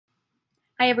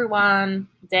Hi everyone,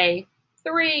 day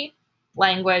 3,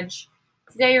 language.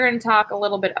 Today you're going to talk a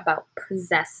little bit about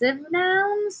possessive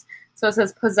nouns. So it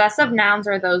says possessive nouns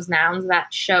are those nouns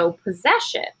that show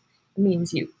possession. It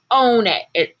means you own it,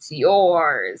 it's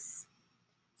yours.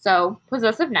 So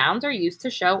possessive nouns are used to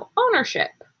show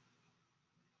ownership.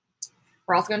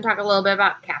 We're also going to talk a little bit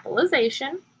about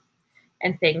capitalization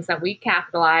and things that we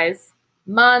capitalize.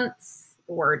 Months,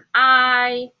 the word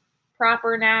I,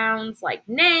 proper nouns like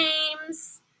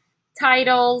names,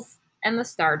 titles, and the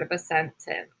start of a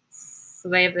sentence. So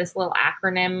they have this little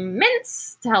acronym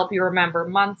MINTS to help you remember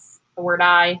months, the word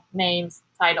I, names,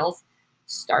 titles,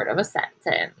 start of a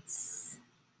sentence.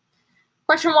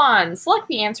 Question 1. Select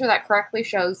the answer that correctly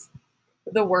shows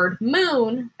the word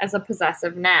moon as a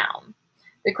possessive noun.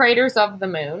 The craters of the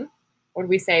moon. Would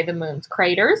we say the moon's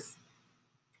craters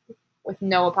with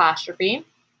no apostrophe?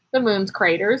 The moon's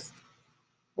craters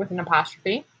with an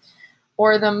apostrophe?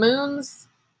 Or the moon's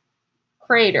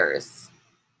craters?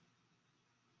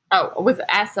 Oh, with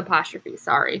S apostrophe,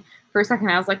 sorry. For a second,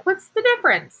 I was like, what's the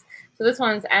difference? So this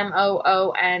one's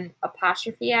M-O-O-N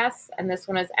apostrophe S, and this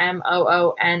one is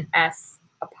M-O-O-N-S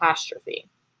apostrophe.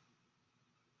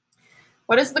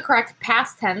 What is the correct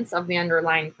past tense of the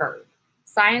underlined verb?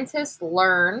 Scientists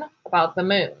learn about the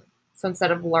moon. So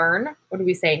instead of learn, what do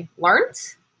we say?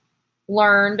 Learnt,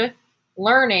 learned,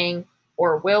 learning,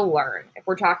 or will learn, if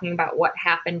we're talking about what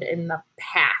happened in the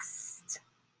past.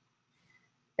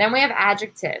 Then we have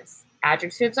adjectives.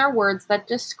 Adjectives are words that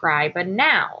describe a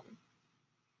noun.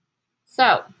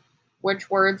 So, which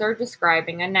words are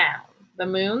describing a noun? The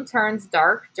moon turns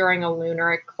dark during a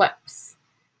lunar eclipse.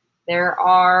 There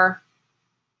are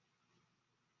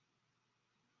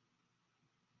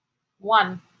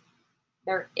one.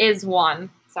 There is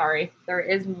one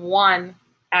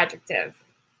adjective.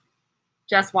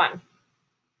 Just one.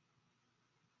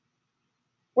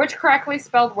 Which correctly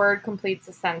spelled word completes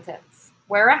a sentence?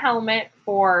 Wear a helmet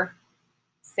for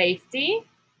safety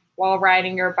while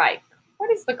riding your bike. What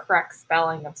is the correct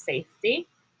spelling of safety?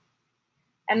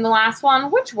 And the last one,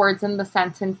 which words in the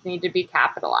sentence need to be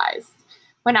capitalized?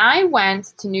 When I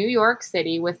went to New York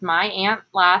City with my aunt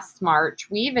last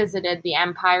March, we visited the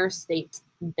Empire State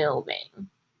Building.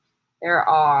 There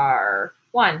are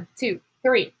 1, 2,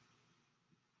 3,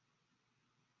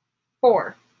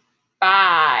 4,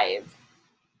 5.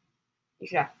 You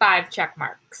should have 5 check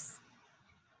marks.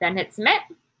 Then hit submit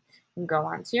and go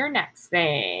on to your next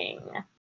thing.